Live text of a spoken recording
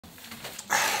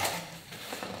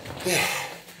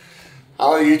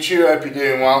Hello YouTube, hope you're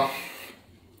doing well.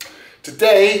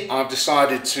 Today I've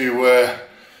decided to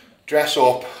dress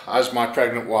up as my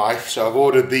pregnant wife, so I've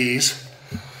ordered these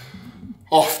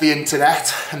off the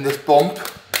internet, and this bump,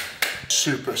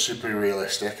 super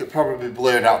realistic. It probably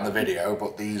blurred out in the video,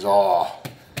 but these are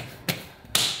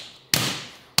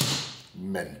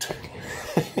mint.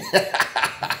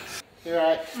 You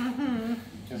alright? Mm-hmm.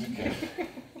 It's okay.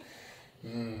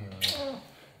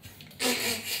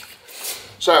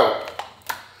 So,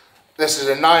 this is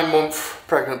a 9-month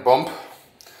pregnant bump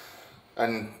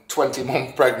and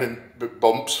 20-month pregnant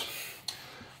bumps,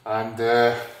 and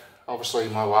obviously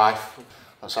my wife.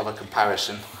 Let's have a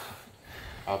comparison.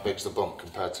 How big's the bump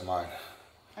compared to mine?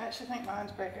 I actually think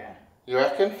mine's bigger. You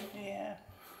reckon? Yeah.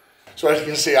 So as you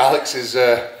can see, Alex is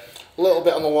a little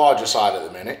bit on the larger side at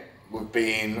the minute. We've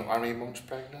been, how many months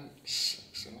pregnant?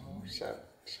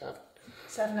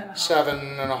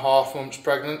 7.5 months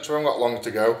pregnant, so we haven't got long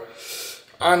to go.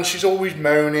 And she's always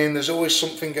moaning, there's always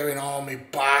something going on, my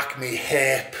back, my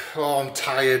hip, oh I'm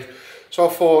tired. So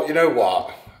I thought, you know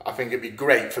what, I think it'd be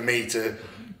great for me to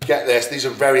get this. These are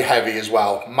very heavy as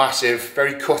well, massive,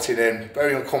 very cutting in,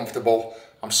 very uncomfortable.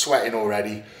 I'm sweating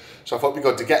already. So I thought it'd be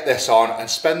good to get this on and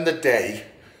spend the day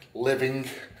living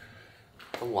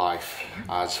the life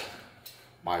as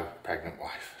my pregnant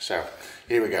wife. So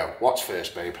here we go. What's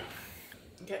first, babe?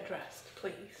 Get dressed,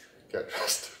 please. Get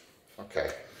dressed. Okay.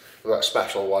 We've got a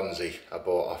special onesie I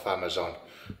bought off Amazon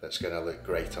that's going to look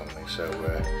great on me. So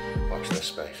watch this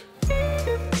space.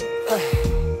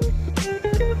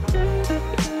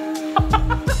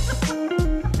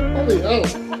 Holy hell.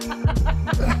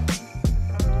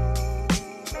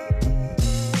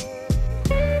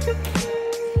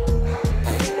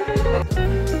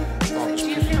 Do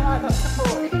you feel like that's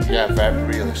supportive? Yeah, very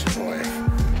really supportive.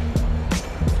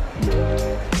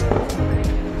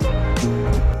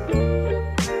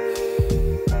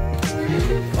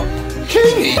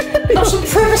 Katie, have some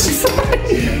privacy for me.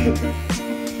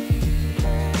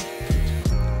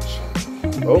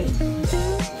 Oh.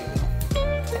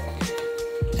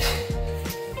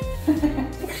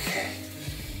 Okay.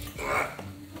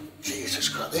 Jesus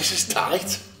Christ, this is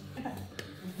tight.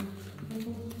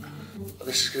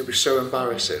 This is going to be so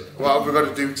embarrassing. What have we got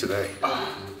to do today?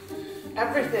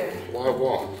 Everything. Why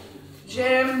what?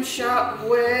 Gym, shop,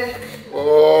 work.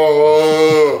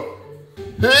 Oh!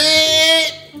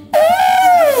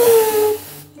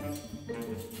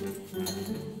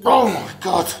 Oh my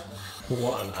God!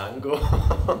 What an angle!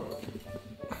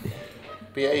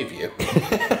 Behave you.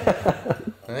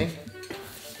 Hey?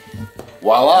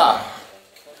 Voila!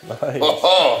 Nice.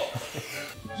 Oh.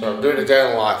 So I'm doing a day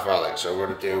in the life of Alex, so we're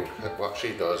going to do what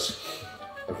she does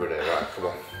every day. Right, come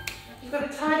on. You've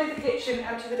got to tidy the kitchen,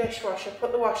 empty the dishwasher,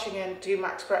 put the washing in, do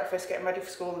Max breakfast, get him ready for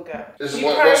school and go. This is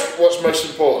what's most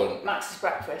important. Max's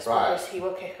breakfast, Right. because he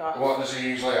will kick off. What does he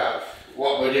usually have?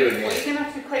 What we're doing here? Well, you're going to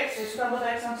have to be quick, so scrambled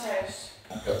eggs on toast.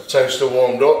 Got the toaster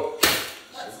warmed up.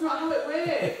 That's not how it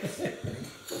works.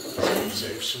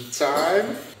 Save some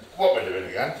time. What we're doing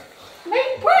again?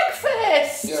 Make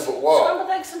breakfast! Yeah, but what?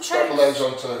 Scrambled eggs on toast. Scrambled eggs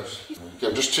on toast.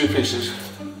 Okay, just 2 pieces.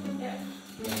 Yeah.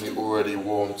 In the already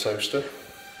warm toaster.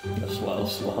 That's well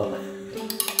smart.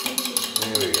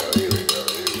 Here we go, here we go,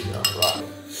 here we go. Right.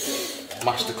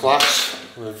 Masterclass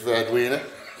with Edwina.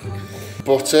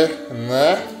 Butter in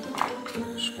there.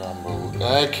 Scrambled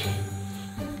egg.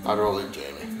 Add her all in,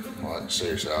 Jamie. Like,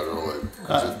 seriously, add her all in.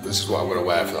 This is what I'm going to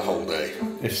wear for the whole day.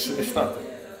 It's not.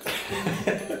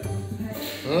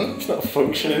 It's not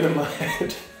functioning in my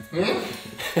head.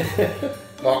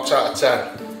 Marks out of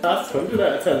 10. That's 100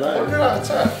 out of 10. That 100 out of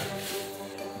 10.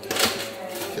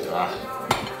 Look at that.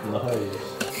 Nice.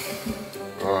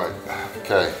 Right,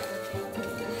 okay.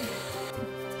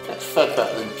 That's fed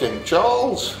better than King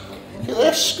Charles. Look at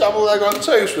this, scrambled egg on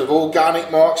toast with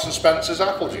organic Marks and Spencer's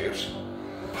apple juice.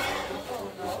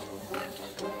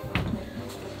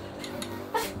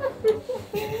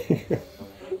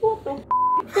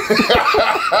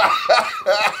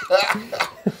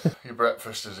 Your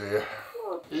breakfast is here.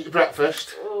 Eat your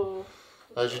breakfast.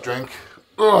 There's your drink.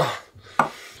 Oh.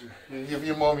 You give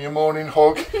your mum your morning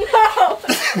hug. No!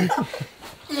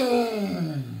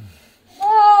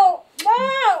 No!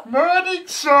 No! Morning,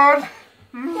 son.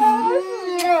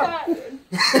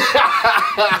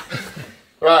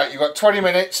 Right, you've got 20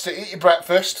 minutes to eat your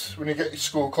breakfast when you get your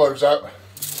school clothes out.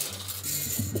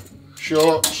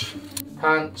 Shorts,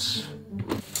 pants.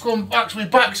 Come back, my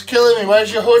back's killing me.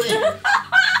 Where's your hoodie?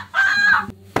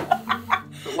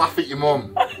 Don't laugh at your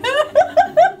mum.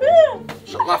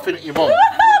 Stop laughing at your mum.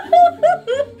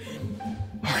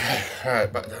 Okay,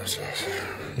 alright, back downstairs.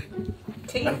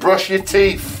 And brush your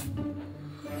teeth.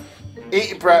 eat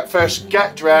your breakfast,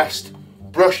 get dressed,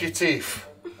 brush your teeth.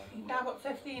 You've now got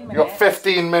 15 minutes. You've got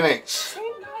 15 minutes. Very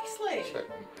nicely.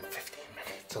 15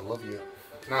 minutes, I love you.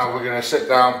 Now we're going to sit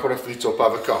down, put our feet up,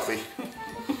 have a coffee.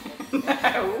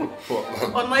 No. What?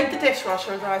 Unload the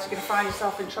dishwasher, otherwise you're going to find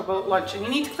yourself in trouble at lunch and you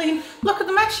need to clean. Look at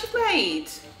the mess you've made.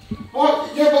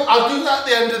 What? Yeah, but I'll do that at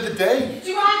the end of the day.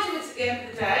 Do I do it at the end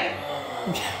of the day?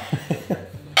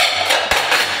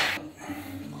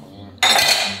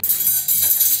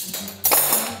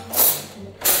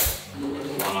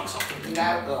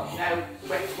 No,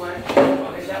 wet work. Is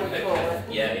that what you call it?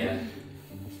 Yeah.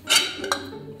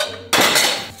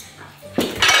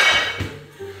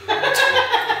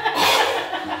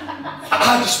 I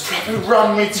just probably ran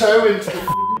my toe into the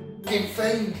f***ing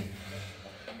thing.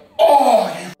 Oh,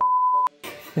 you.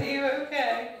 Are you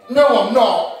okay? No, I'm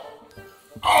not.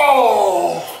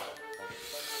 Oh.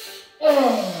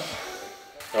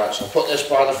 Right, so I'll put this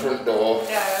by the front door. No,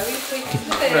 you sleep in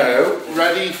the bin. No,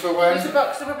 ready for when? There's a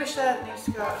box of rubbish there that needs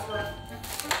to go out as well.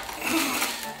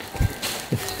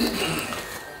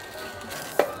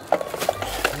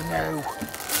 No.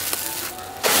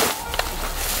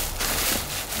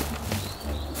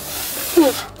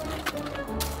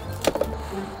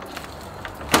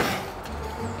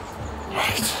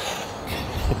 Right.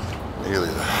 Nearly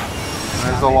there.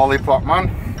 There's the lollipop man.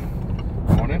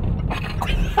 Morning.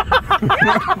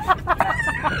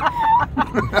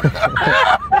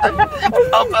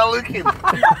 How's that looking?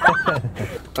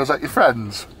 Was that your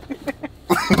friends?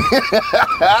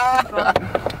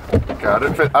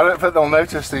 Okay, I don't think they'll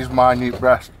notice these minute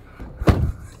breasts.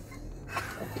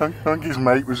 I think his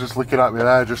mate was just looking at me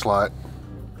there, just like.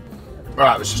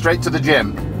 Right, we're straight to the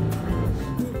gym.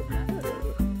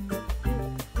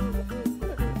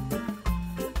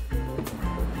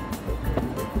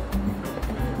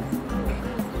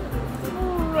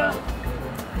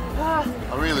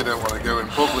 I really don't want to go in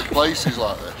public places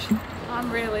like this. I'm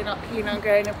really not keen on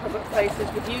going in public places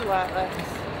with you like this.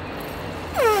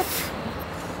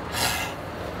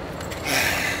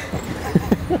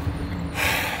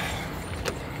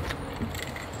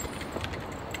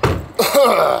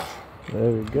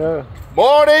 There we go.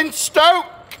 Morning, Stoke!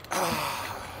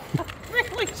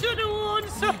 Really should have worn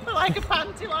something like a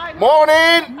panty liner.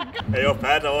 Morning! Hey up,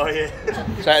 Ed, how are you?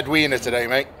 It's Edwina today,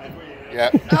 mate. Yeah,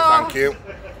 thank you.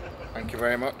 Thank you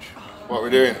very much. What are we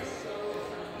doing?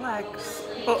 Legs,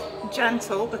 but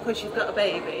gentle because you've got a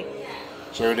baby.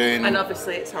 So we're doing. And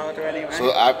obviously it's harder anyway.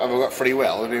 So have we got free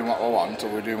will? We're doing what we want, or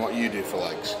we're doing what you do for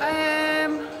legs?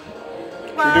 Well,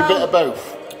 Should we do a bit of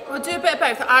both? We'll do a bit of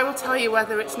both. I will tell you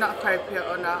whether it's not appropriate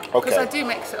or not. Because Okay. I do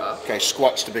mix it up. Okay,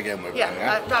 squats to begin with. Yeah,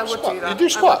 then, yeah? I would do that. You do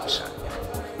squats? I would do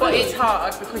that. But it's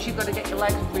hard because you've got to get your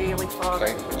legs really far.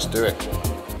 Okay, let's do it.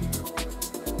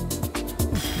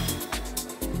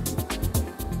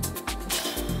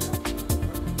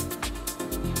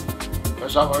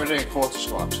 Is that what we're doing? Quarter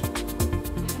squats?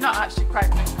 Not actually quite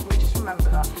quick, we just remember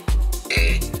that.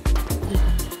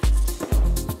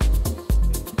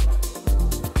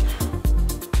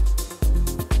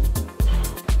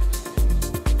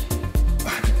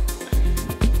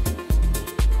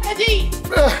 Eddie!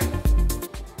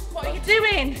 What are you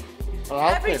doing?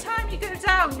 Every time you go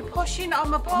down, you're pushing on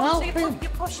my balls, so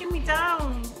you're pushing me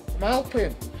down. I'm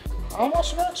helping. I'm not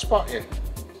supposed to spot you.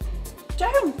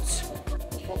 Don't! That's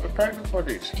what we're pregnant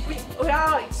buddies. We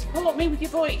are, support me with your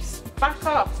voice. Back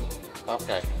off.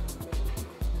 Okay.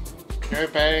 Go,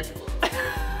 babe.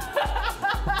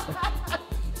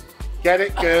 Get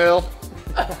it, girl.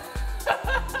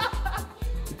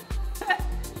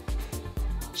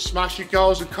 Smash your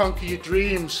goals and conquer your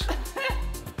dreams.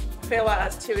 I feel like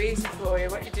that's too easy for you.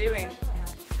 What are you doing?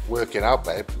 Working out,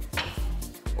 babe.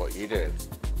 What are you doing?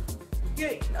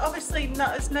 You obviously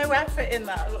there's no effort in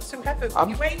that. Lots of effort.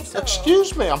 You wait up.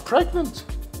 Excuse me, I'm pregnant.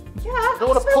 Yeah. I don't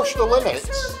want to push the limits.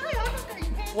 So am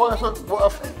I. What if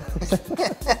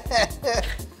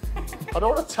I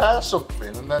don't want to tear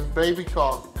something and then baby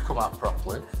can't come out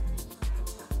properly.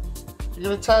 You're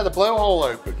going to tear the blowhole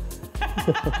open.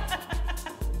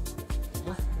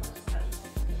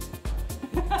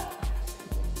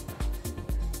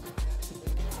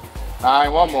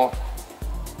 Nine, one more.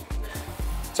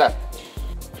 10.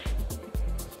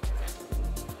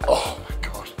 Oh my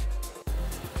God.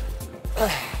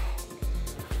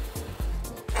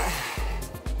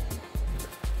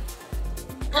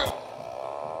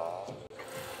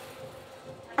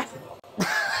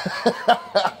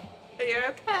 Are you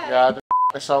okay? Yeah, I did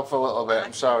myself a little bit,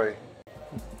 I'm sorry.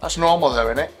 That's normal though,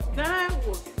 isn't it? No.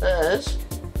 It is.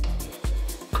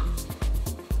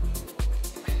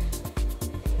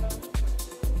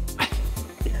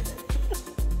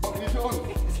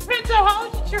 It's been so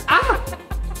hard to Ah!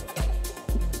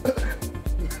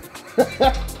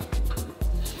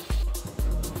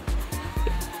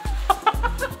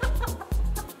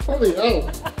 Bloody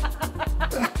hell.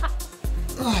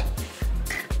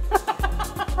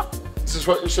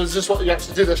 So is this what you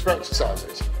actually do this for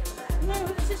exercises? No,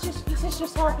 this is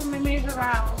just helping me move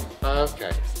around. Okay.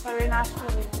 It's very nice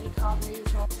feeling when you can't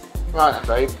move on. Right,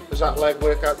 babe. Is that leg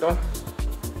workout done?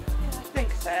 Yeah, I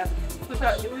think so. We've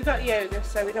got yoga,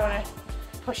 so we don't want to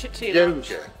push it too much.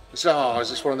 Yoga? So, is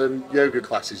this one of the yoga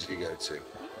classes you go to?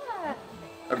 Yeah.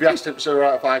 Have you asked him so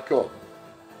right if I come?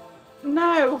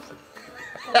 No.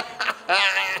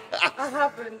 I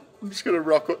haven't. I'm just going to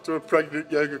rock up to a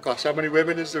pregnant yoga class. How many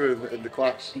women is there in the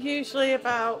class? Usually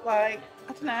about like,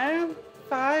 I don't know,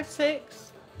 5,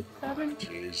 6, 7.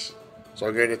 Jeez. So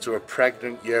I'm going into a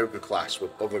pregnant yoga class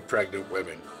with other pregnant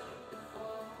women.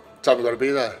 What time have we got to be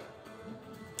there?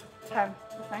 10,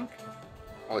 I think.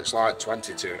 Well, it's like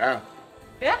 22 now.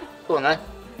 Yeah. Go on then.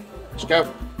 Let's go.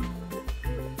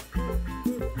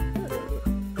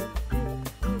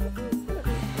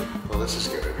 Well, this is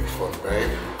going to be fun,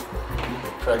 babe.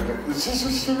 Pregnant.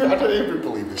 I don't even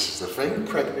believe this is the thing.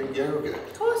 Pregnant yoga.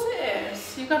 Of course it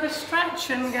is. You've got to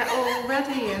stretch and get all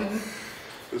ready and...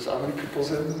 There's how many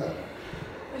people's in there?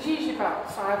 There's usually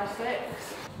about 5 or 6.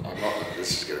 I'm not.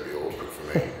 This is going to be awkward for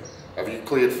me. Have you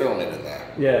cleared filming in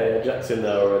there? Yeah, Jack's in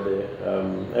there already.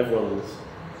 Everyone's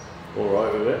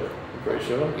alright with it, I'm pretty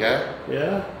sure. Yeah?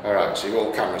 Yeah? Alright, so you're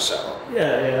all camera set up.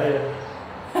 Yeah.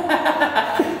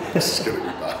 This is going to be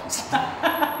bad.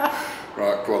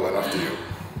 Right, go on then, after you.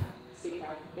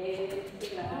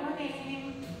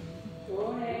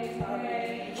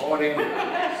 Morning.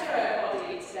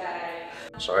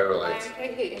 Sorry, we're late.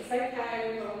 It's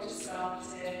okay, we've all just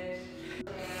started.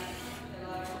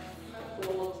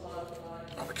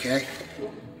 Okay.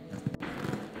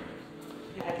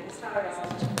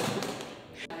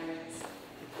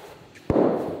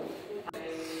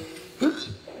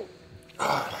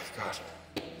 Oh my god.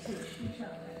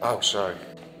 Oh, sorry.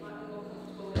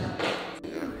 Yeah.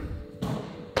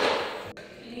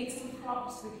 You need some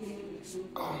props we can use.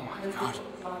 Oh my god.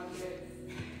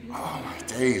 Oh my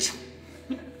days.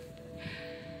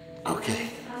 Okay.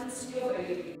 Hands to your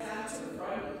baby, hands to the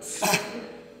front.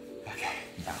 Okay,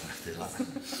 now let's do that.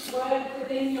 Work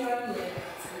within your own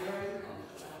limits and your own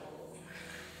comfort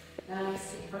levels. Nice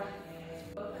deep breath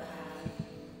in, up the hand.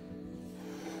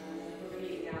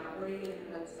 Breathe out, bring the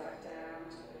hands back down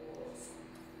towards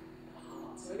the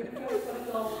heart. So we're going to focus on a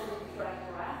golden breath.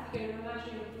 You're going to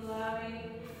imagine you're blowing.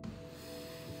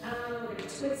 And we're going to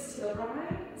twist to the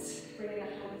right, bring the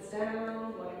hands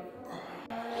down, going forward.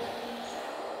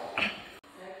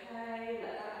 Okay,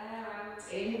 let that air out.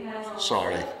 Inhale.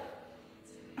 Sorry. Inhale.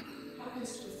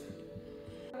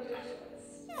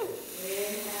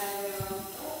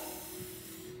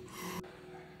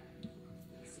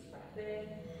 Deep breath in.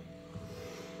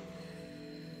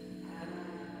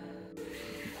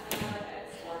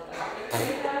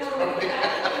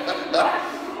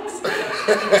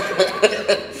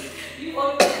 You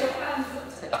want to put your hands up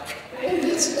to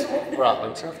it. Right, I'm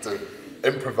going to have to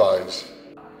improvise.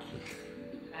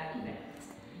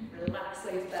 Relax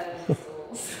those belly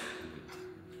muscles.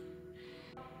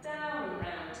 Down and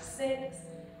round to 6,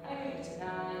 over to 9,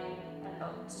 and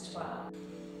up to 12.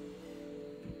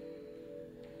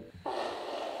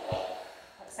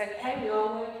 That's okay, we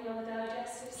are working on the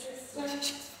digestive system.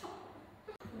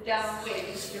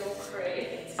 Downwind, you're free.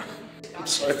 I'm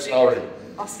so sorry.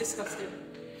 That's disgusting.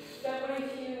 Don't worry if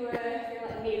you feel like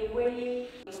you need a wee.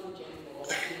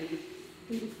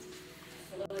 A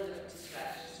little bit of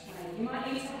stretch. You might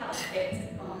need to help it.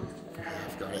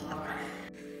 I've got it.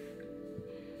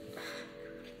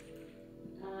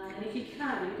 And if you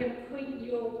can, you're going to point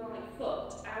your right foot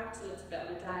out a little bit on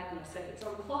the diagonal. So if it's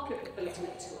on the clock, it will be at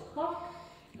 2 o'clock.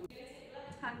 You're going to take the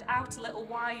left hand out a little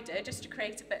wider just to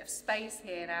create a bit of space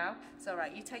here now. It's all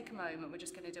right, you take a moment. We're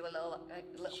just going to do a little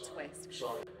twist.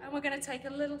 Sorry. And we're going to take a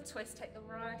little twist, take the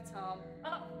right arm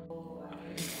up.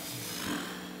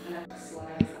 And then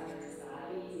slide side to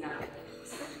side. Easy now.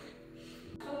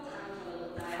 Foot down a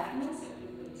little diagonal. So you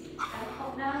can put your head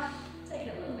up now. Take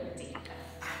it a little bit deeper.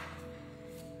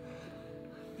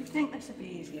 You'd think this would be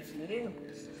easier for you.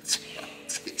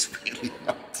 It's really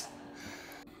not.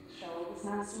 Shoulders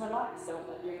nice and relaxed, don't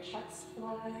let your chest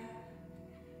fly.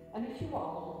 And if you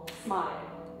wobble, smile.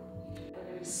 We're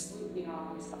going to swoop the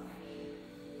arms back.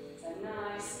 So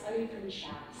nice, open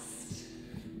chest.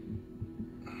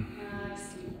 Nice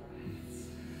deep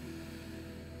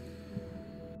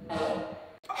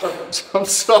breaths. I'm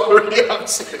sorry, I'm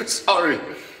so sorry.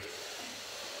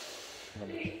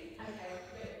 Okay,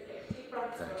 deep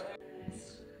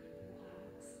breaths.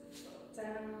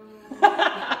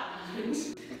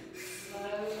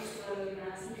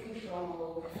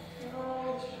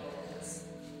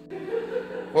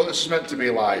 Well, this is meant to be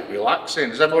like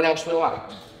relaxing. Is everyone else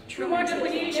relaxed? Why don't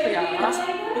we usually are?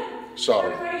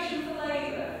 Sorry.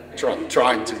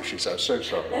 Trying to, she says. So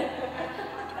sorry.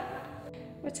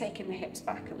 We're taking the hips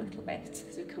back a little bit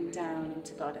as we come down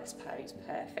into goddess pose.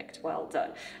 Perfect, well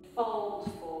done.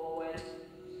 Fold forward.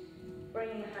 Bring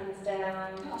your hands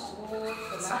down towards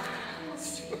the mat.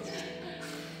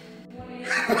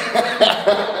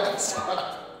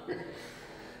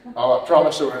 Oh, I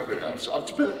promise I won't be.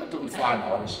 I've done fine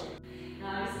once.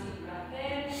 Nice deep breath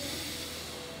in.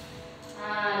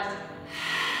 And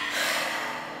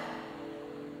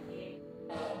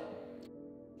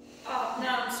oh no,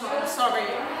 I'm sorry. I'm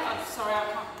sorry.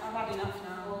 I've had enough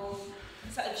now.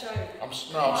 Is that a joke? I'm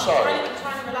sorry. I'm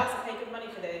trying to relax. I pay good money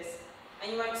for this,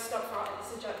 and you won't stop for it.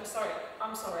 It's a joke. I'm sorry.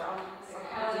 I'm sorry.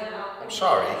 I'm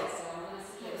sorry.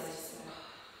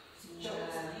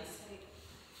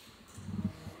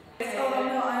 Oh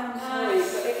no, I'm sorry,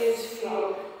 but it is for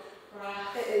you.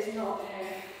 It is not.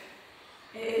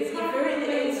 It is. It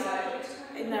really is.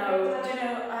 No, do you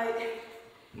know,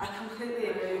 I completely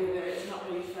agree with her. It's not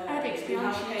really fair. Eddie, You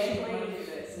have paid good money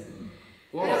for this.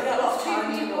 What? You don't get a lot of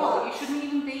time to You relax. shouldn't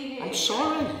even be here. I'm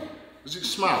sorry. Does it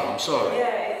smell? I'm sorry.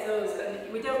 Yeah, it does.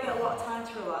 And we don't get a lot of time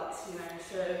to relax, you know,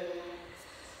 so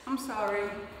I'm sorry.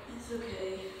 it's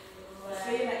okay.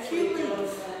 See you next week.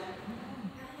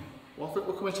 Well, I think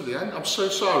we're coming to the end. I'm so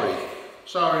sorry.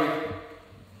 Sorry.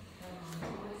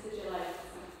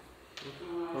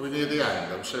 Are we near the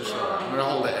end? I'm so sorry. I'm going to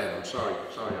hold it in. I'm sorry.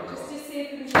 Sorry, everyone. Just see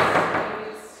if we can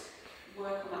just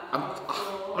work on that.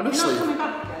 Honestly, You're not coming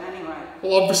back again anyway.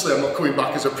 well, obviously I'm not coming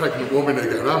back as a pregnant woman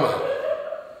again, am I?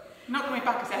 You're not coming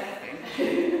back as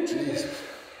anything. Jesus.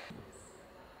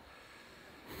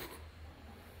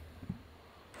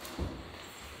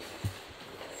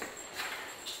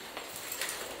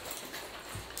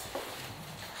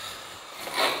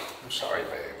 I'm sorry,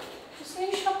 babe.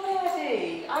 So shopping,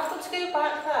 Eddie. I've got to go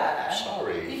back there.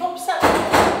 Sorry. You've upset me.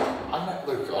 I'm not,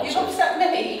 look, You've honestly, upset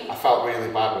me. I felt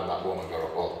really bad when that woman got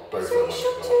up. Well, both So of you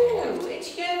them. should too.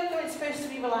 It's yoga. It's supposed to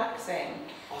be relaxing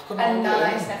and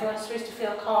nice. And everyone's supposed to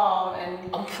feel calm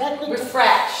and I'm pregnant.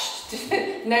 refreshed.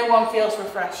 No one feels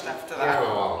refreshed after that. Oh,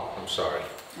 well, I'm sorry.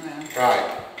 No.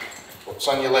 Right. What's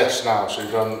on your list now? So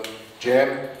you've done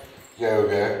gym,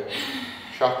 yoga,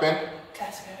 shopping,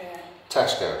 Tesco, yeah.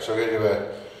 Tesco. So we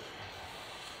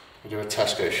do a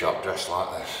Tesco shop dressed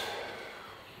like this.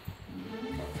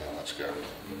 Okay, let's go.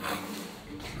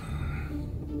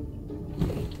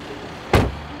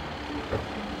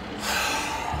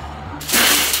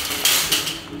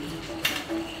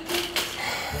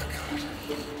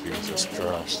 Jesus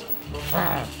Christ.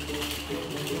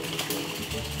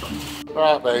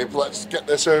 Right, babe, let's get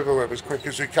this over with as quick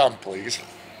as we can, please.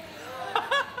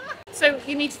 So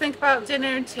you need to think about dinner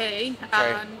and tea,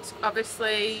 and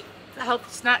obviously healthy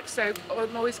snacks. So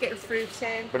I'm always getting fruit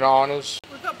in. Bananas.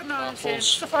 We've got bananas in, Apples.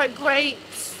 stuff like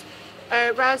grapes,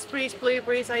 raspberries,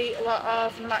 blueberries. I eat a lot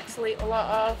of, and Max will eat a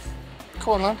lot of.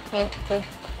 Come on, then. Okay.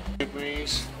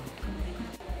 Blueberries.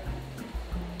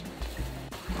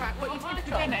 Right, what are you going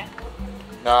for dinner?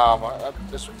 No,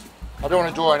 I don't want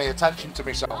to draw any attention to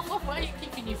myself. Oh, why are you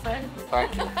keeping your phone?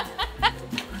 Thank you.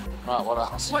 Right, what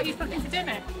else? What are you cooking for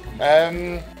dinner?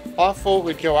 I thought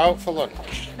we'd go out for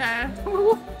lunch.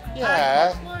 No.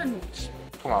 Yeah. Lunch.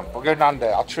 Come on, we'll go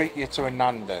Nando's. I'll treat you to a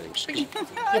Nando's.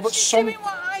 But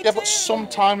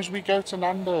sometimes we go to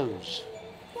Nando's.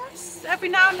 Yes, every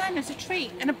now and then there's a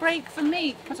treat and a break for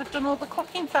me because I've done all the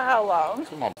cooking for how long?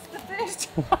 Come on. The first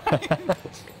time.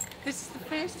 This is the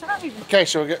first time. Okay,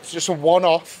 so we get just a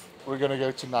one-off. We're gonna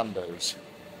go to Nando's.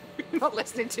 You're not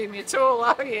listening to me at all,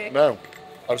 are you? No,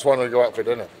 I just wanted to go out for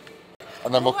dinner,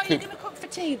 and then Well, we'll what are you keep going to cook for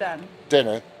tea then?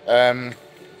 dinner.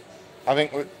 I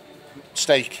think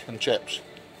steak and chips.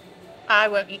 I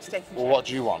won't eat steak and Well, chips. what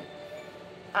do you want?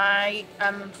 I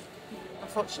am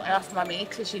unfortunately off my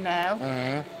meat, as you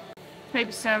know.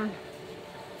 Maybe some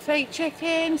fake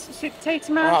chicken, some sweet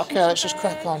potato mash. Right, okay, let's just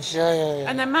crack on. Yeah.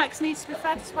 And then Max needs to be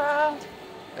fed as well.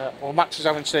 Yeah, well, Max is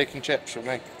having steak and chips with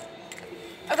me.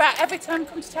 About every time I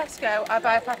come to Tesco, I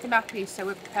buy a pack of nappies so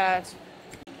we're prepared.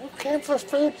 We came for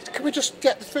food. Can we just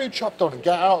get the food shop done and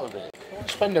get out of it? I won't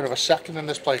spend another second in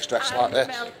this place dressed like this.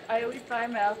 Milk. I always buy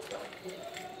milk.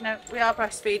 No, we are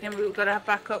breastfeeding. We've got to have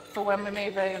backup for when we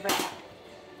move over.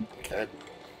 Okay.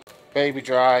 Baby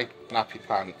dry, nappy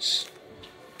pants.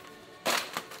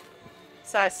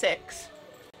 Size 6.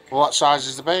 Well, what size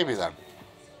is the baby then?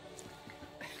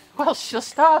 Well, she'll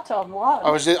start on 1.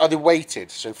 Oh, are they weighted?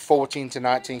 So 14 to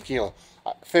 19 kilo.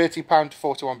 £30 to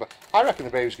 41, but I reckon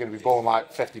the baby's going to be born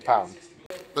like £50.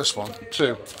 This one,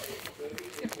 2.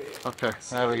 Okay,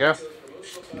 there we go.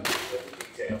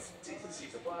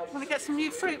 Want to get some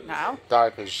new fruit now?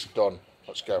 Diapers done.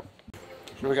 Let's go.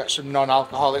 Shall we get some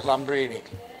non-alcoholic Lambrini?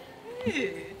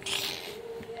 Hey,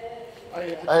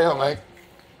 mate.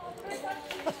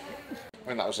 I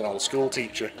mean, that was an old school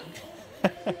teacher.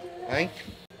 Hey?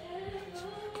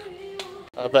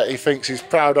 I bet he thinks he's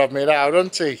proud of me now,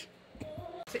 doesn't he?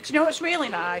 Do you know what's really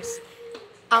nice?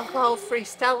 Alcohol-free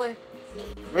Stella.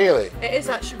 Really? It is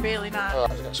actually really nice. Oh,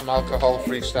 let's get some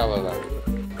alcohol-free Stella then.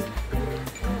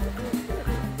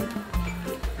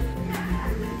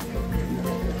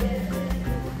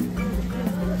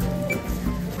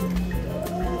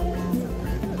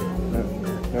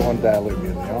 No one dare look me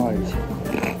in the eyes.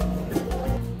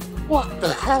 What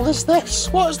the hell is this?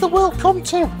 What has the world come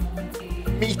to?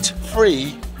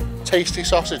 Meat-free, tasty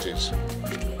sausages.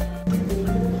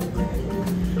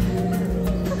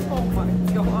 Oh my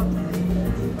god.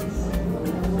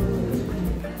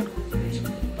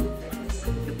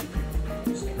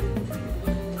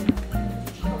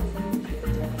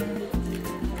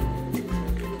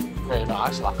 Very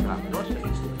nice laughing at me, wasn't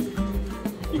it?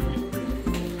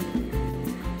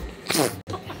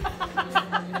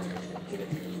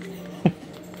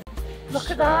 Look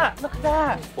at that, look at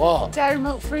that. What? Dairy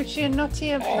milk, fruity and nutty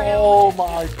and real. Oh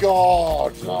my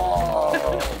god!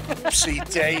 Oh, oopsie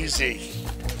daisy.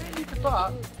 The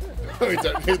box. We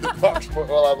don't need the box, but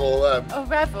we'll have all them. Oh,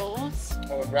 Revels.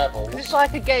 Oh, Rebels. It's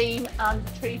like a game and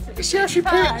a treat at the See how she same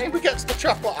time. perks? We get to the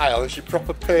chocolate aisle and she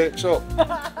proper perks up.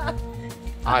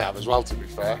 I have as well, to be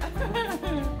fair.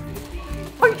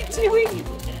 What are you doing?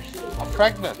 I'm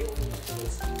pregnant.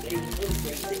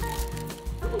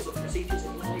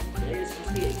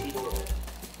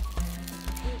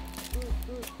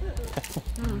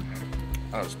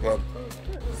 That was good.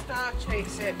 Star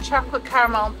Chaser, chocolate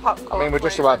caramel and popcorn. I mean, we're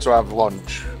just about to have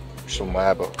lunch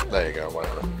somewhere, but there you go,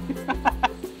 whatever.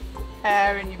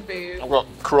 Hair in your boob. I've got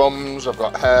crumbs, I've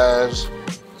got hairs.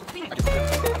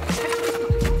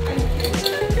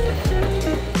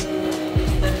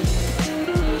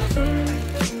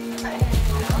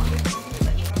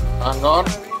 Hang on,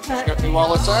 let's get my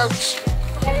wallet out.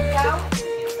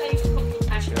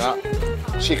 See that?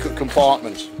 Secret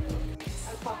compartment.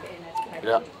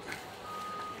 Yeah.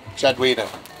 It's Edwina.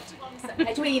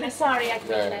 Edwina, sorry,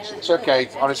 Edwina. Yeah, it's okay,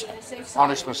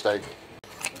 honest mistake.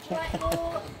 Would you like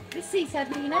more receipt,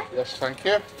 Edwina? Yes, thank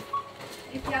you.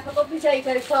 If you have a lovely day,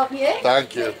 both of you.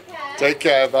 Thank you. Take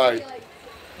care, bye.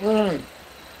 That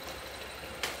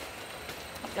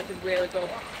did really good.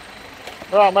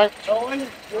 Right, mate.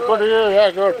 Good to you, yeah,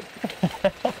 good.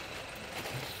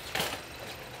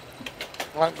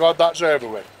 Thank God that's over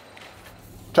with.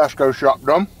 Tesco shop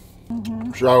done.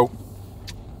 So,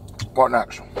 what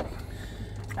next?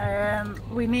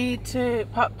 We need to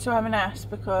pop to M&S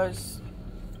because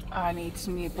I need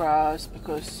some new bras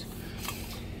because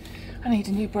I need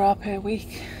a new bra per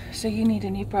week. So you need a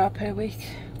new bra per week.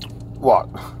 What?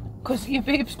 Because your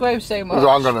boobs grow so much.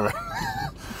 I'm gonna.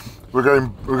 We're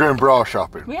going bra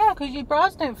shopping. Yeah, because your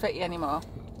bras don't fit you anymore.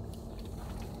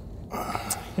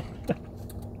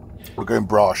 We're going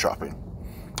bra shopping.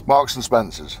 Marks and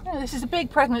Spencer's. Yeah, this is a big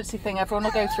pregnancy thing everyone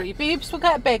will go through. Your boobs will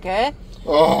get bigger.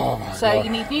 Oh my So God.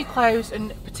 you need new clothes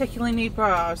and particularly new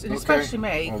bras, and especially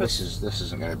me. Well, 'cause this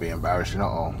isn't going to be embarrassing at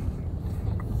all.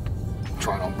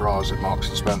 Trying on bras at Marks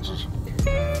and Spencer's.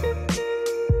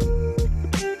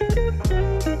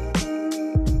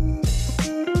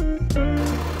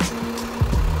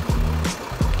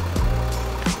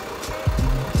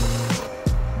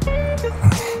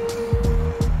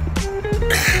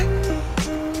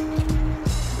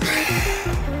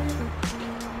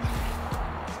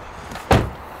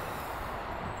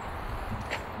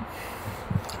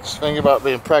 Thing about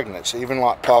being pregnant, it's even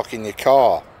like parking your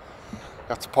car. You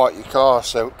have to park your car,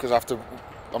 so because I have to.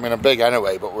 I mean, I'm big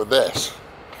anyway, but with this,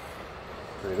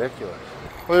 ridiculous.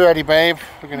 We're ready, babe.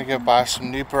 We're gonna go buy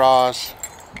some new bras.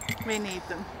 we need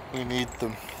them. We need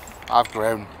them. I've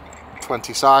grown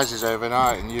 20 sizes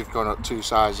overnight, and you've gone up 2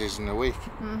 sizes in a week.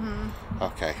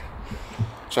 Okay.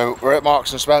 So we're at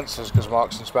Marks and Spencer's because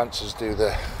Marks and Spencer's do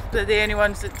the. They're the only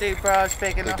ones that do bras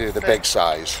big enough. They do the for big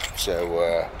size.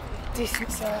 So.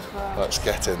 decent size bras. Let's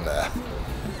get in there.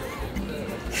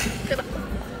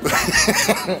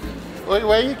 Where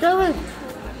are you going?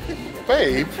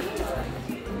 Babe?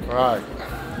 Right.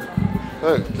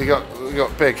 Look, we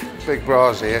got big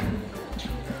bras here.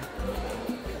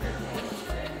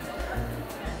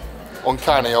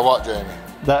 Uncanny or what, Jamie?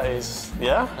 That is,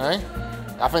 yeah. Eh?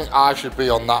 I think I should be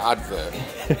on that advert.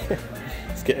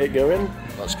 Let's get it going.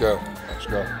 Let's go.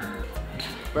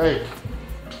 Babe.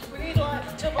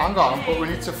 Like double Hang on, but we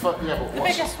need to. Yeah, but the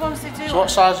what's, biggest ones they do. so what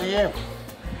size are you?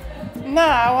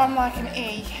 Now I'm like an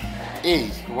E. E?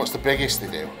 What's the biggest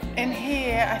they do? In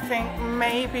here, I think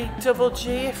maybe double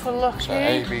G if we're lucky. So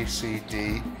A, B, C,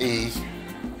 D, E,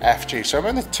 F, G. So I'm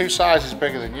only 2 sizes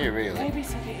bigger than you, really. A, B,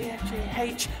 C, D, E, F, G,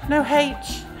 H. No,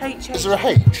 H. H. Is there a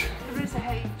H? There is a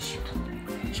H.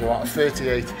 So what,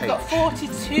 38 H? We've got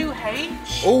 42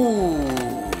 H. Ooh.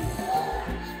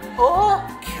 Or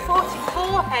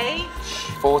 44 H.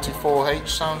 44 H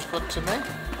sounds good to me.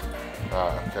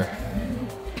 Right, okay.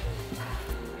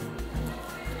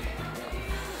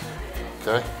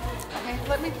 Okay. Okay,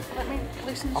 let me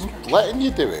loosen the I'm strap. letting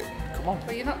you do it. Come on.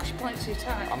 Well, you're not because you're pulling it too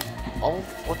tight.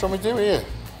 What do you want me to do here?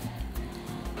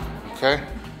 Okay.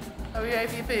 Are we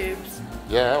over your boobs?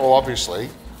 Yeah, well, obviously.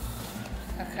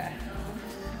 Okay.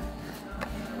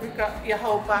 We've got your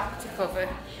whole back to cover.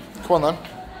 Come on then.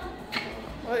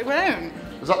 Well, it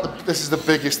won't. This is the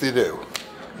biggest they do?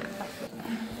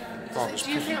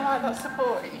 Do you feel like that's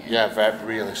supporting you? Yeah, very,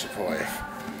 really supportive.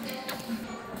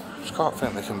 I just can't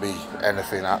think there can be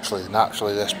anything naturally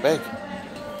this big.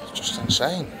 It's just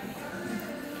insane.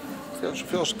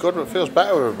 Feels good. It feels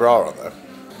better with a bra on though.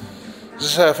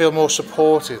 Just I feel more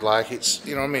supported. Like it's,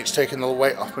 you know what I mean. It's taking the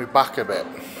weight off my back a bit.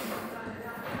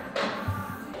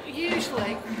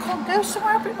 Usually, come on, go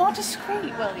somewhere a bit more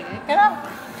discreet, will you? Get out.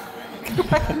 Go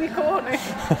back in your corner.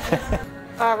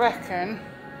 I reckon.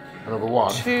 Another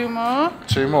one. 2 more.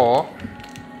 2 more.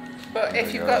 But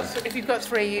if you've got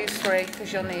 3, use 3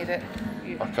 because you'll need it.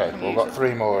 Okay, we've got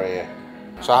 3 more here.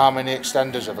 So how many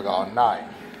extenders have I got on? 9.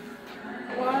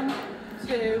 1,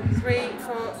 2, 3,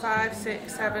 4, 5,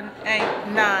 6, 7, 8,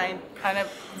 9, and a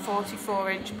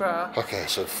 44-inch bra. Okay,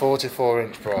 so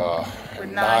 44-inch bra With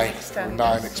and 9 extenders.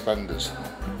 9 extenders.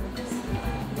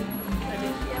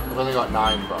 I've only got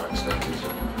 9 bra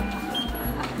extenders.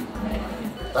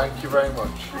 Thank you very much.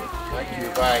 Thank you,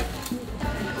 bye.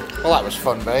 Well, that was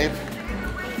fun, babe.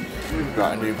 We've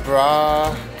got a new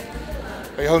bra.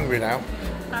 Are you hungry now?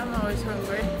 I'm always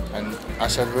hungry. And I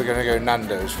said we're going to go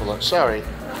Nando's for lunch. Sorry.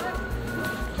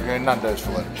 We're going Nando's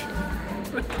for lunch.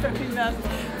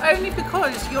 Only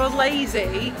because you're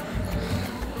lazy.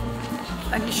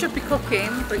 And you should be cooking,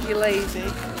 but you're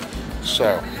lazy.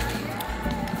 So,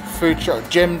 food shop,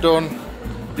 gym done,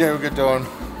 yoga done,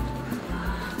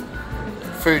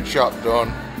 food shop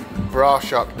done, bra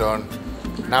shop done.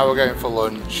 Now we're going for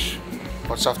lunch.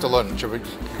 What's after lunch? Are we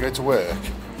going to work?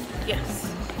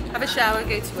 Yes. Have a shower,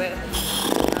 go to work.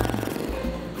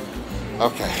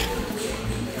 Okay.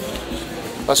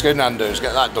 Let's go Nando's,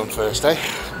 get that done first, eh?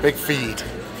 Big feed.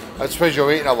 I suppose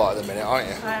you're eating a lot at the minute, aren't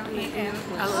you? I'm eating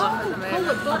a lot at the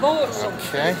moment.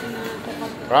 Okay.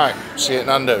 Right, see you at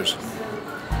Nando's.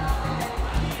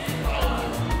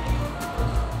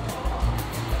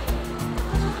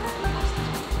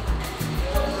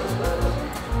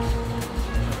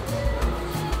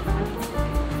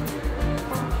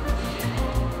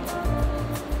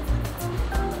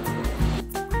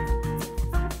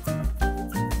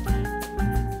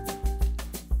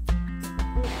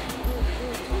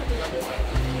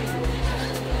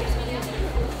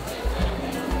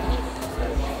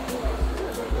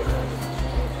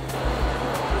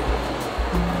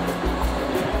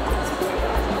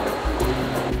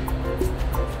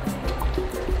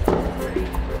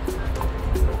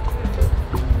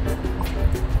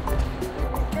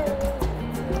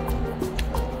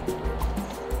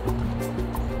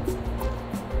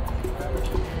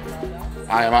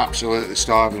 I am absolutely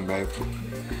starving, babe.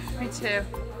 Me too.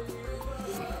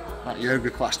 That yoga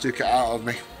class took it out of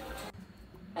me.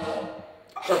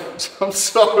 I'm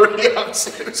sorry, I'm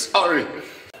so sorry.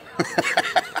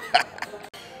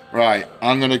 Right,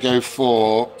 I'm going to go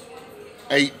for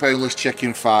 8 boneless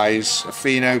chicken thighs, a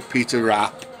Fino pita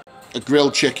wrap, a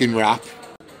grilled chicken wrap,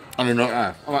 and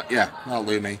another, yeah, that'll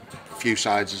do me. A few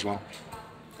sides as well.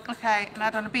 Okay, and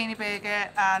add on a beanie burger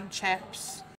and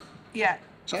chips. Yeah,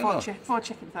 four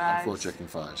chicken thighs. 4 chicken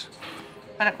thighs.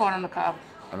 And a corn on the cob.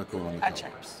 And a corn on the And cob.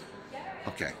 chips.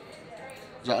 Okay.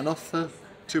 Is that enough for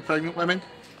 2 pregnant women?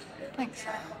 I think so.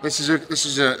 This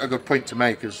is a good point to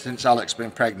make, because since Alex's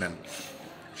been pregnant,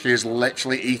 she is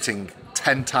literally eating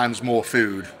 10 times more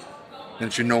food than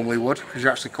she normally would, because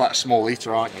you're actually quite a small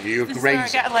eater, aren't you? You're This is where I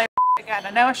crazy. get a load of again.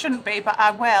 I know I shouldn't be, but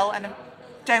I will, and I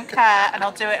don't care, and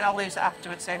I'll do it, and I'll lose it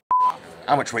afterwards. So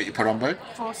How much weight you put on, babe?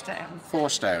 4 stone. 4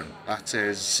 stone. That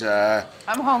is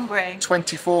I'm hungry.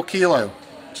 24 kilo.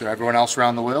 To everyone else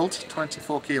around the world,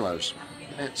 24 kilos.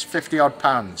 It's 50 odd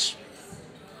pounds.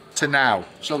 To now.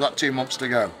 Still got 2 months to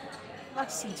go.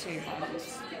 Less than 2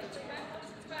 months.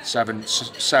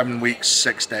 7 weeks,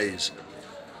 6 days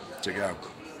to go.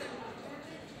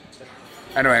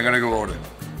 Anyway, I'm gonna go order.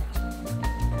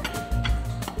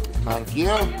 Thank you.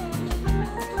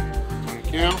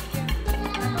 Thank you.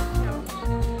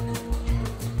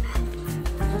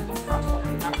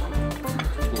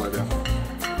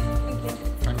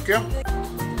 Thank you.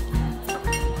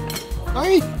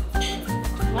 Hey!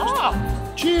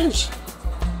 Wow. Cheers!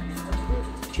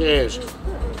 Cheers!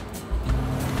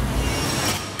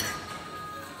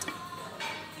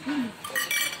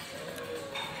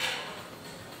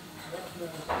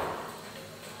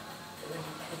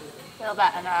 Feel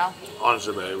better now.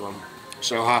 Honestly, babe, I'm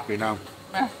so happy now.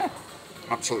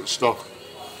 Absolute stuff.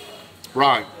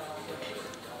 Right.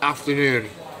 Afternoon.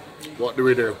 What do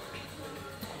we do?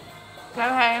 Go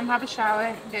home, have a shower,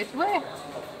 and go to work.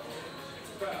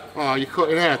 Oh, you're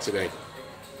cutting hair today?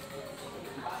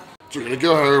 So you're going to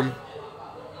go home,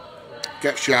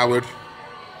 get showered,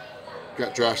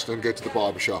 get dressed and go to the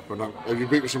barber shop. And have you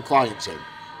booked some clients in?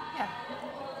 Yeah.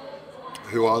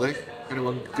 Who are they?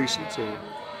 Anyone decent? Or?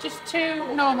 Just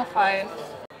 2 normal clients.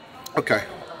 Okay.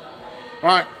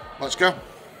 Right, let's go.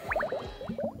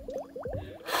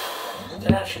 It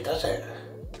actually does it.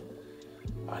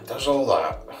 It does all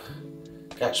that.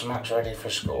 Gets Max ready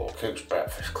for school, cooks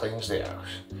breakfast, cleans the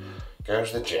house, goes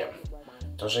to the gym,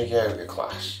 does a yoga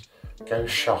class,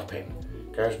 goes shopping,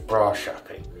 goes bra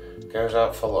shopping, goes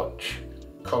out for lunch,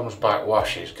 comes back,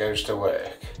 washes, goes to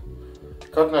work.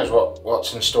 God knows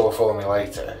what's in store for me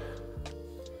later.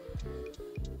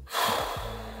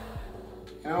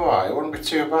 You know what, it wouldn't be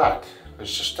too bad.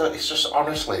 It's just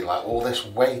honestly like all this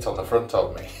weight on the front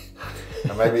of me.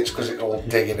 And maybe it's because it's all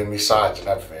digging in my sides and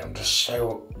everything. I'm just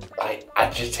so like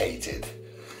agitated.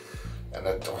 And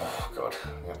then, oh God,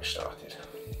 get me started.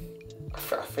 I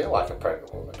feel like a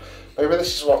pregnant woman. Maybe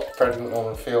this is what pregnant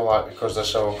women feel like because they're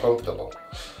so uncomfortable.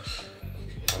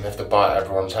 And they have to bite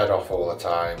everyone's head off all the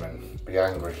time and be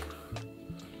angry.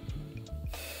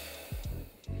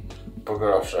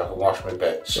 Bugger off so I can wash my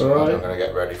bits. All right. And I'm going to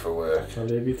get ready for work. I'll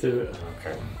leave you to it.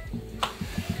 Okay.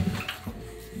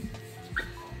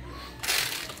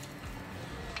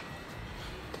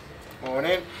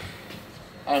 Morning.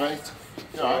 Hi mate.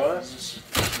 You alright? This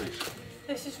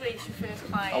is Reece, your first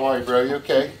client. How are you, bro? You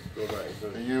okay? Good,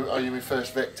 mate. Are you my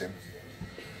first victim?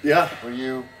 Yeah. Were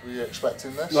you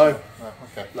expecting this? No. Oh,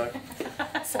 okay. No.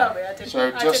 Sorry, I didn't.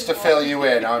 So just to fill you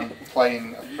in, I'm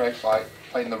playing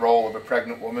the role of a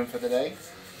pregnant woman for the day,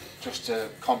 just to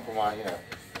compromise, you know,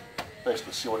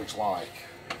 basically see what it's like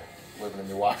living in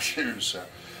my wife's shoes. So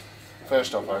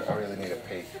first off, I really need a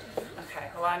pee. Okay,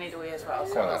 well I need a wee as well,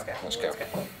 so Come on, let's go. let's go.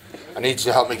 I need you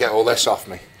to help me get all this off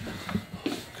me,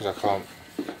 because I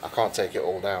can't take it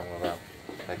all down without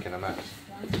making a mess.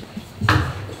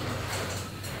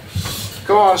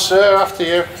 Go on, sir, after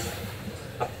you.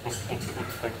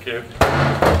 Thank you.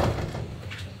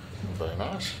 Very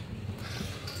nice.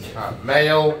 Right,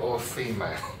 male or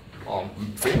female? Oh,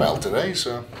 female today,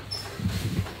 so.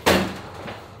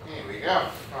 Here we go.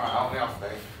 Right, help me off,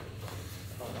 Dave.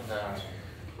 Put them down.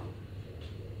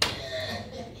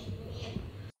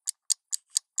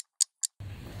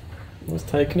 What's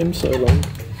taking him so long?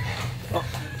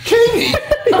 Kingy!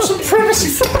 Have some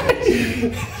privacy!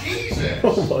 Jesus!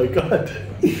 Oh my god.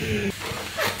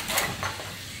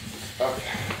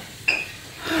 Okay.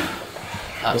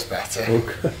 That's better.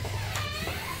 Okay.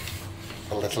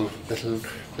 A little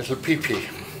pee-pee. I'll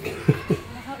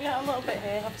help you out a little bit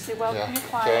here. Obviously, welcome your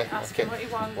client, ask him what he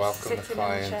wants, Welcome the sit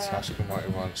client, in the chair. ask him what he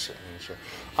wants, sit in the chair.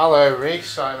 Hello,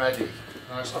 Reece, I'm Eddie.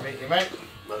 Nice to meet you, mate.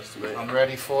 Nice to meet you. I'm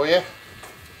ready for you.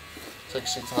 Take a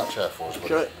seat in that chair for us,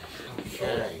 buddy. Okay.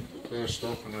 Okay, first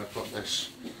up I'm going to put this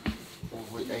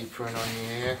lovely apron on you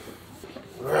here.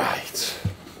 Right.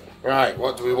 Right,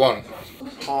 what do we want?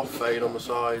 Half fade on the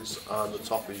sides and the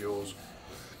top is yours.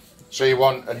 So you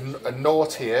want a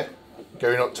nought here,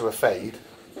 going up to a fade.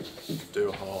 Do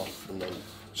a half and then...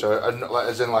 So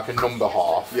as in like a number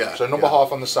half. Yeah, So number yeah.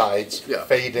 half on the sides, Yeah.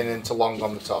 fading into long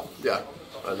on the top. Yeah.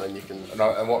 And then you can...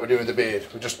 And what we're doing with the beard,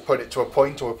 we just put it to a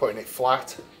point or we're putting it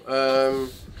flat? Do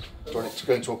you want it to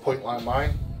go into a point like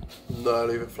mine? No,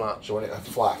 leave it flat. So you want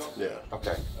it flat? Yeah.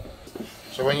 Okay.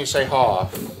 So when you say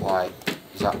half, like,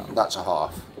 that's a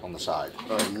half on the side?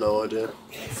 I have no idea.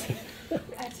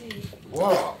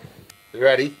 What? You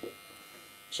ready?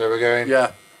 So we're going.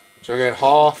 Yeah. So we're going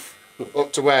half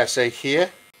up to where? Say here,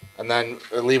 and then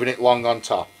we're leaving it long on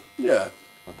top. Yeah.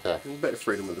 Okay. A bit of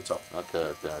freedom at the top.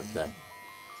 Okay.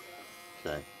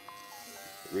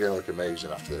 You're gonna look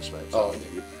amazing after this, mate. Oh,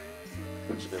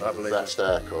 It's gonna I be the believe best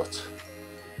haircut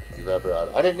you've ever had.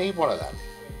 I didn't need one of them.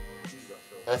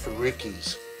 They're for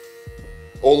rookies.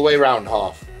 All the way around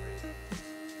half.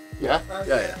 Yeah?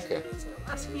 yeah. Okay.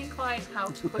 Asking your client how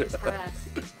to put his hair.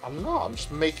 I'm not. I'm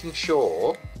just making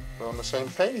sure we're on the same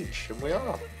page, and we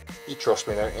are. You trust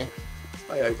me, don't you?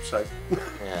 I hope so.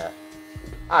 Yeah.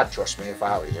 I'd trust me if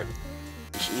I were you.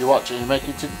 So you watching, you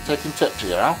taking tips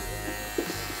here, Al?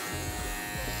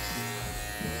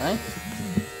 Hey?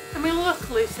 I mean,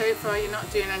 luckily so far you're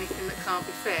not doing anything that can't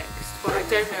be fixed, but I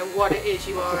don't know what it is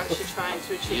you are actually trying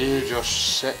to achieve. You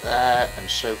just sit there and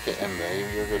soak it in, babe.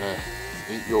 You're gonna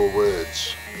eat your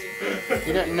words.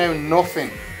 You don't know nothing.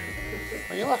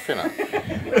 What are you laughing at?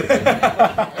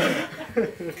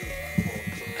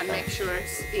 And make sure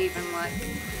it's even like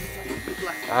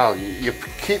black. Al, you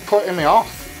keep putting me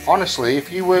off. Honestly,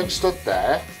 if you weren't stood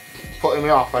there putting me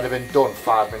off, I'd have been done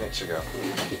 5 minutes ago.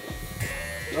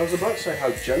 I was about to say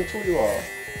how gentle you are.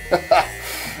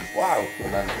 Wow.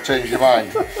 And then change your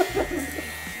mind. I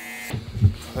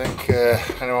think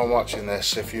anyone watching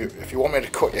this, if you want me to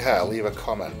cut your hair, leave a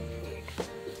comment.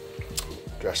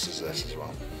 Dressed as this as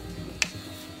well.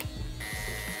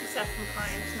 The second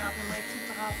client's now been waiting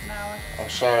for half an hour. I'm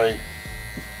sorry.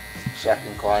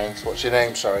 Second client. What's your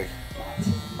name, sorry?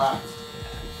 Matt.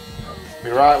 Be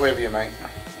right with you, mate.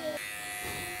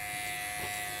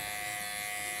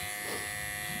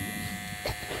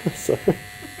 Sorry.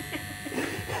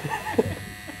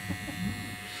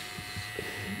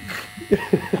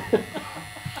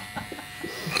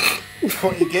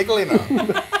 What are you giggling at?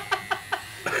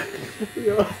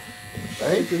 Yeah.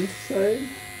 Hey? It's insane.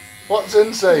 What's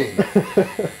insane? Oh,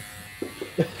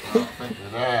 think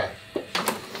of that.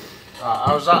 Right,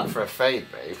 how's that for a fade,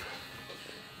 babe?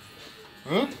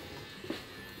 Hmm?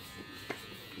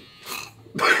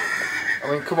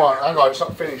 I mean, come on, hang on, it's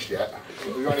not finished yet.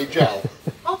 Have you got any gel?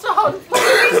 Hold on, look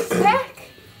at his neck.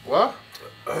 What?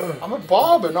 I'm a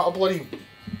barber, not a bloody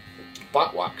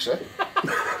back waxer.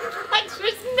 That's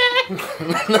his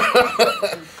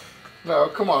neck. No,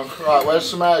 come on. Right, where's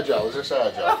some hair gel? Is this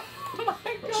hair gel? Oh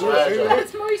my Some hair god, gel.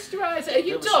 it's moisturiser. Are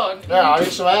you done? Yeah, I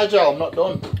need some hair gel. I'm not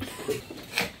done.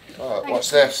 Right, what's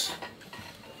this?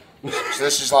 So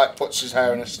this is like puts his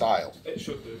hair in a style. It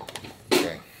should do.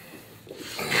 Okay.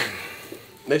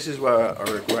 This is where I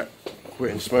regret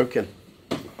quitting smoking.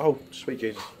 Oh, sweet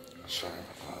Jesus. Sorry.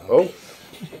 Oh.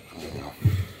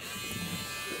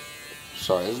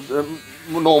 Sorry.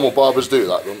 Normal barbers do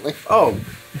that, don't they? Oh.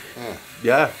 Yeah.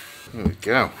 Yeah. There we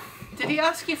go. Did he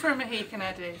ask you for a Mohican,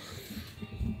 Eddie?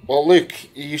 Well, Luke,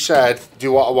 you said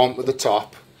do what I want with the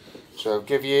top. So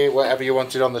give you whatever you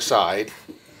wanted on the side.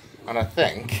 And I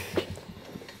think...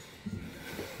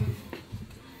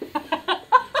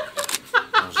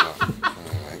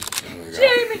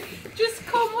 Jamie, just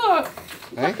come look.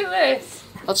 Eh? Look at this.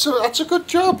 That's a good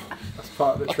job. That's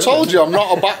part of the I told you I'm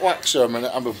not a back waxer,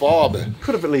 I'm a barber.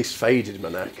 Could have at least faded my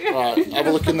neck. Right, have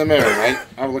a look in the mirror, mate.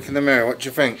 Have a look in the mirror, what do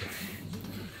you think?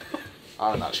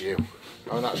 Oh, and that's you.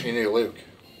 Oh, and that's your new Luke.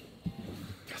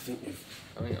 I think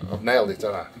I've nailed it,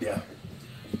 haven't I? yeah.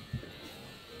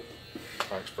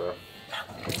 Thanks, bro.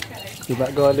 Did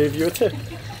that guy leave you a tip?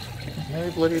 No,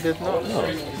 he bloody did not. No.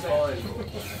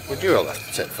 Would you have left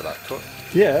a tip for that cut?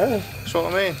 Yeah. That's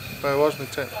what I mean. Where was my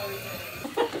tip?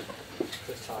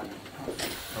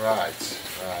 Right.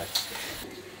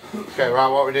 Okay, right,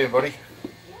 what are we doing, buddy?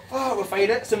 Oh, we'll fade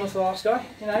it, similar to the last guy,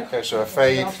 you know. Okay, so a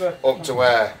fade up to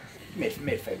where? Mid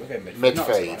fade, we'll go mid. Mid Not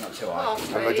fade. Not too high.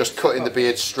 And we're just cutting the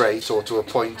beard straight or to a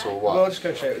point or what? We'll just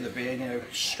go straight with the beard, you know.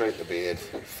 Straight the beard,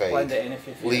 fade. Blend it in if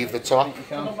you Leave the top. think you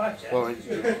can. Well,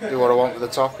 do what I want with the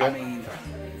top, I yeah? mean,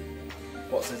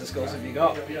 what scissor skills have you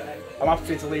got? I'm happy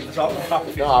for you to leave the top. I'm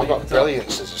happy for you No, to I've leave got the top. brilliant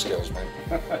scissor skills, mate.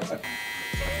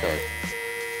 Okay.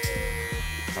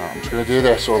 Right, I'm just going to do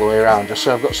this all the way around, just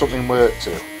so I've got something work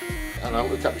to. And I'll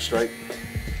look at me straight.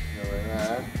 Go in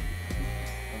there.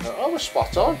 And then, oh, we're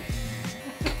spot on.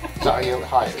 Is that how you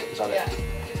hide it? Is that it?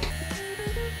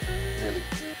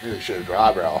 Really shaved your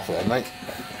eyebrow off there, mate.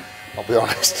 I'll be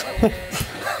honest.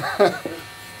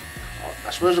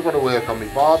 I suppose I've got to work on my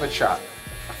barber chat.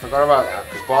 I forgot about that,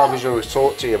 because barbers always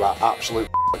talk to you about absolute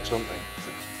something.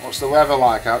 What's the weather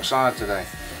like outside today?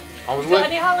 I was Got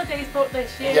any holidays booked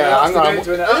this year? Yeah, hang on. to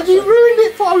do it Have you ruined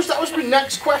it for us? That was my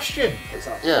next question.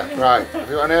 Exactly. Yeah, right. Have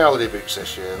you got any holiday books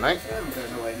this year, mate? Yeah, I'm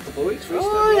going away in a couple of weeks for Easter.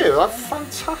 Oh, are you? That's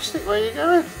fantastic. Where are you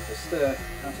going? Just down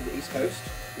to the East Coast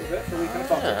a bit for a weekend of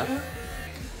fun. Yeah.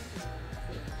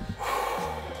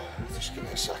 Just give me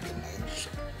a second, mate. Just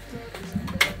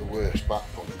the worst back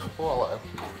pump. Oh, hello.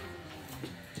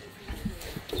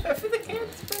 For the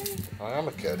kids, babe. I am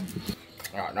a kid.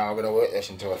 Right, now I'm going to work this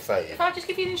into a fade. If I just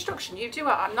give you an instruction, you do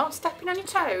it. I'm not stepping on your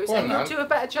toes, Well, and you'll no. do a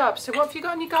better job. So what have you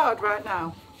got on your guard right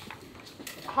now?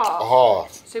 Half. A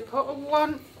half. So put a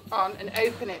 1 on and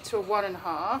open it to a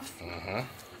 1.5,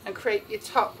 and create your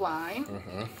top line.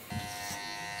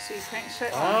 So you create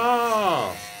straight line.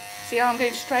 Ah. See how I'm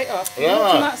going straight up? Yeah.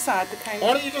 Look from that side, the cone.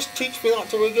 Why don't you just teach me that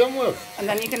to begin with? And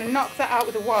then you're going to knock that out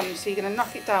with a 1, so you're going to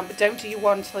knock it down, but don't do your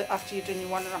 1 until after you've done your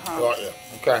 1.5. Got you.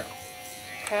 Okay.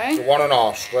 Okay? So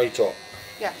 1.5 straight up.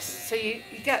 Yes, so you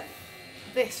get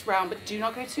this round, but do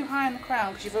not go too high on the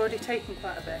crown because you've already taken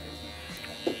quite a bit.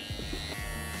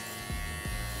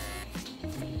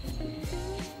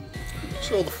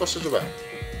 See all the fusses about?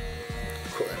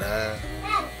 Cutting hair,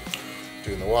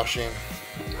 doing the washing,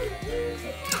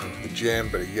 the gym,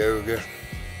 bit of yoga.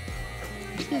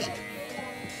 Easy.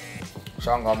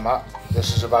 So hang on, Matt.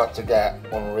 This is about to get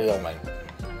unreal, mate.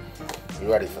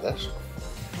 You ready for this?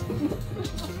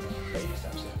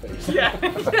 Yeah.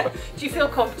 Do you feel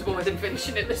comfortable with him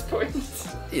finishing at this point?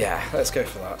 Yeah, let's go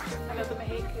for that. Another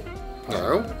Mohican.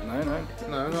 No. No.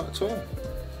 No, not at all.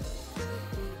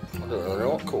 I don't really know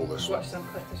what call this one. Watch them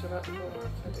clip this about the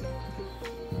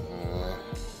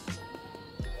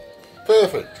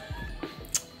Perfect.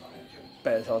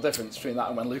 Better tell the difference between that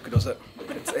and when Luca does it.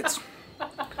 It's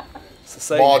the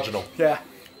same. Marginal. Yeah.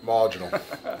 Marginal.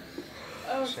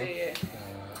 Oh dear.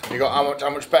 You got how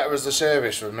much better was the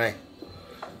service with me?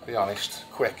 Be honest,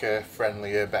 quicker,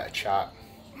 friendlier, better chat.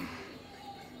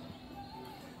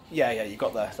 Yeah, you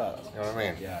got there. You know what I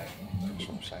mean? Yeah. That's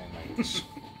what I'm saying, mate.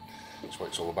 That's what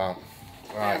it's all about.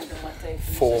 Right,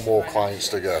 4 more clients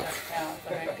to go.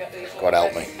 God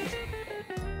help me.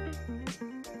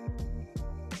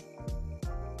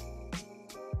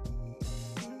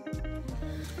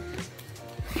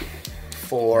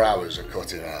 Four hours of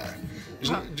cutting hair.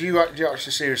 Do you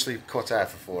actually seriously cut hair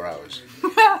for 4 hours?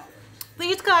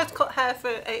 These guys cut hair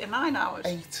for 8 or 9 hours.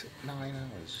 8, 9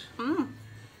 hours.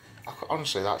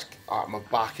 Honestly, that's my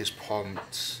back is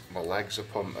pumped, my legs are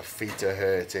pumped, my feet are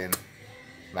hurting,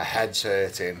 my head's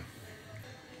hurting.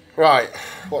 Right,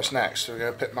 what's next? We're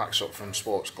going to pick Max up from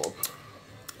sports club.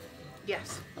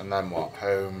 Yes. And then what?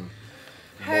 Home.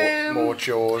 Home. More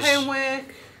chores.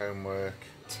 Homework. Homework.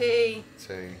 Tea.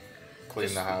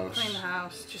 Clean the house. Clean the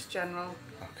house, just general.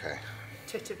 Okay.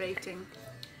 Titivating.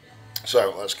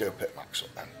 So let's go pick Max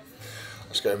up then.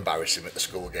 Let's go embarrass him at the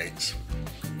school gates.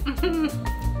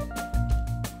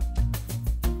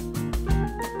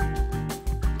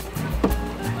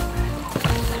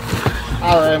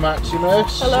 Hello,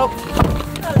 Maximus. Hello.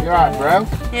 You alright, bro?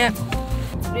 Yeah.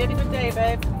 Really good day,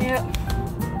 babe. Yeah.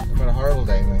 It's been a horrible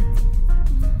day, mate.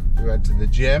 We went to the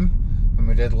gym and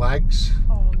we did legs.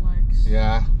 Oh, legs.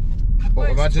 Yeah. But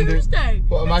imagine Tuesday.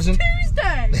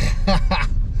 Tuesday.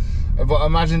 But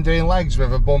imagine doing legs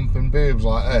with a bump and boobs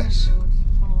like this.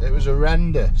 It was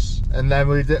horrendous. And then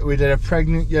we did a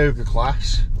pregnant yoga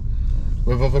class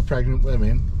with other pregnant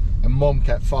women, and Mum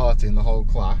kept farting the whole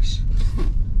class.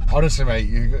 Honestly, mate,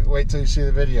 you wait till you see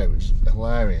the video. It's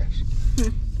hilarious.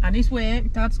 And his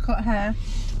work, Dad's cut hair.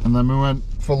 And then we went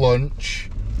for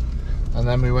lunch, and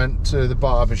then we went to the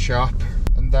barber shop,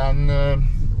 and then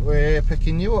we're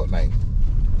picking you up, mate.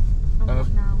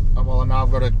 And now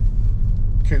I've got to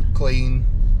cook, clean,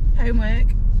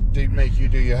 Homework. make you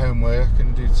do your homework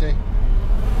and do tea.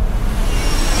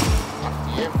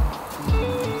 After you.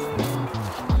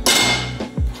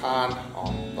 Pan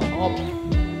on the hob.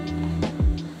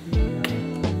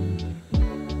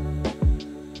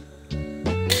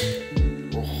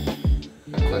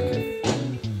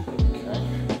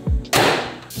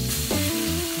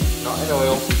 Not in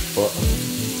oil, but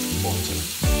butter.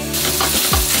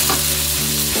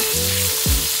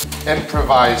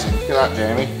 Improvising. Look at that,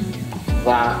 Jamie.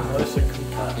 That. Nice and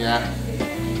compact. Yeah.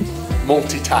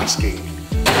 Multitasking.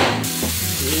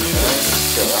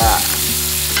 Look at that.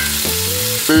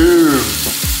 Boom.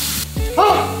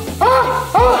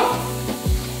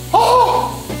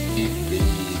 Eat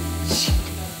beans.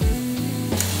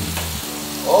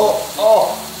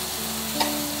 Oh.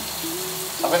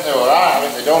 I think they're alright. I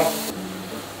think they're done.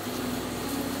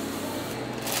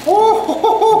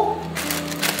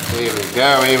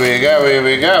 Here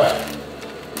we go.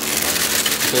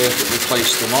 Perfectly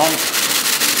placed them on.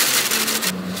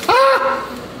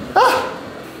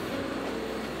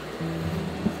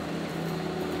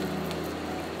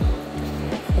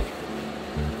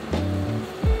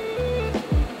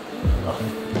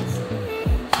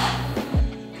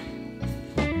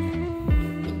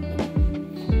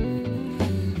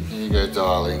 Here you go,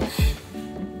 darling.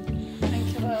 Thank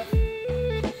you, love.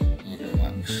 Here you go,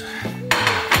 Max.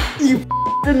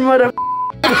 Didn't matter.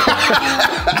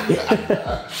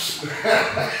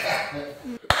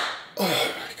 Oh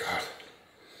my god.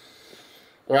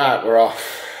 Right, we're off.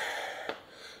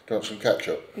 Do you want some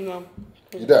ketchup? No.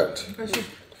 You don't?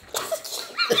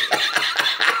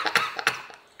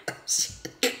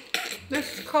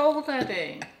 This is cold,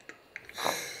 Eddie.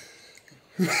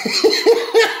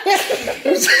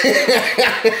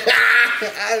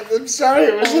 I'm sorry,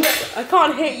 it wasn't. I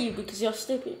can't hit you because you're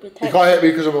stupid. You can't hit me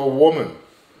because I'm a woman.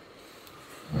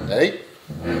 Hey?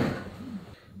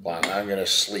 Man, I'm going to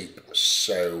sleep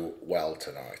so well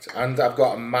tonight. And I've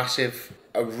got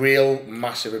a real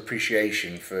massive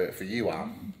appreciation for you,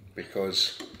 Anne.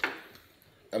 Because,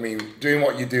 I mean, doing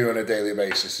what you do on a daily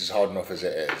basis is hard enough as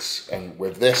it is. And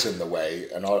with this in the way,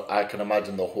 and I can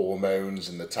imagine the hormones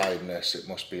and the tiredness, it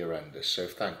must be horrendous. So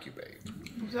thank you, babe.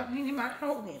 Does that mean you might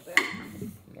help me a bit?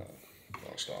 No,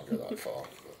 let's not go that far.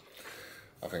 But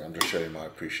I think I'm just showing my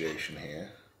appreciation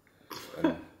here.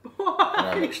 And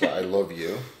how much that I love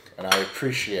you and I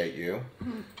appreciate you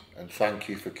and thank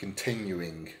you for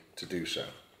continuing to do so.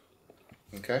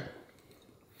 Okay?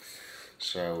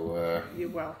 So you're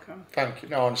welcome. Thank you.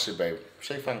 No, honestly, babe,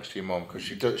 say thanks to your mum because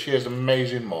she is an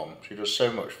amazing mum. She does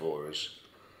so much for us.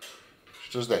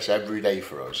 She does this every day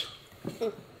for us.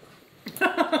 What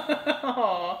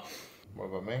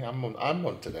about me? I'm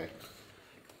one today.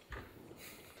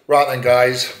 Right then,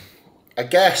 guys, I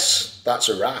guess that's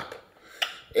a wrap.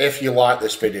 If you like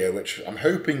this video, which I'm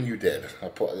hoping you did,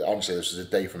 honestly, this is a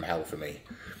day from hell for me.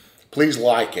 Please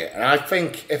like it. And I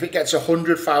think if it gets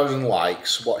 100,000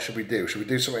 likes, what should we do? Should we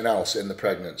do something else in the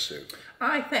pregnancy?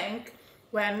 I think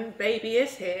when baby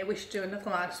is here, we should do another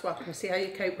life swap and see how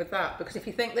you cope with that. Because if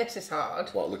you think this is hard...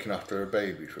 What, looking after a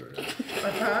baby for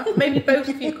it? Maybe both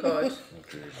of you could.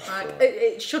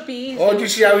 It should be easy. Oh, do you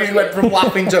see how he went from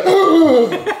laughing to...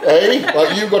 Hey?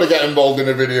 Like, you've got to get involved in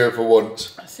a video for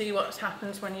once. See what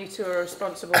happens when you two are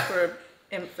responsible for an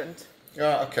infant.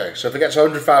 Yeah, okay. So if it gets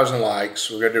 100,000 likes,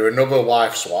 we're going to do another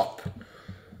life swap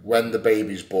when the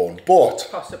baby's born. But...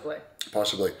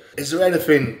 Possibly. Is there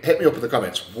anything, hit me up in the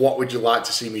comments, what would you like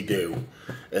to see me do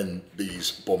in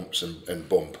these bumps and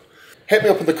bump? Hit me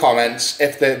up in the comments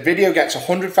if the video gets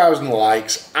 100,000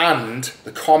 likes and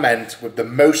the comment with the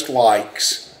most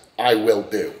likes, I will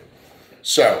do.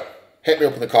 So, hit me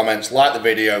up in the comments, like the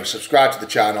video, subscribe to the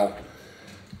channel.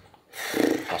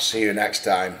 I'll see you next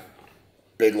time.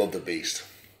 Big love the beast.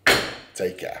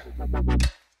 Take care.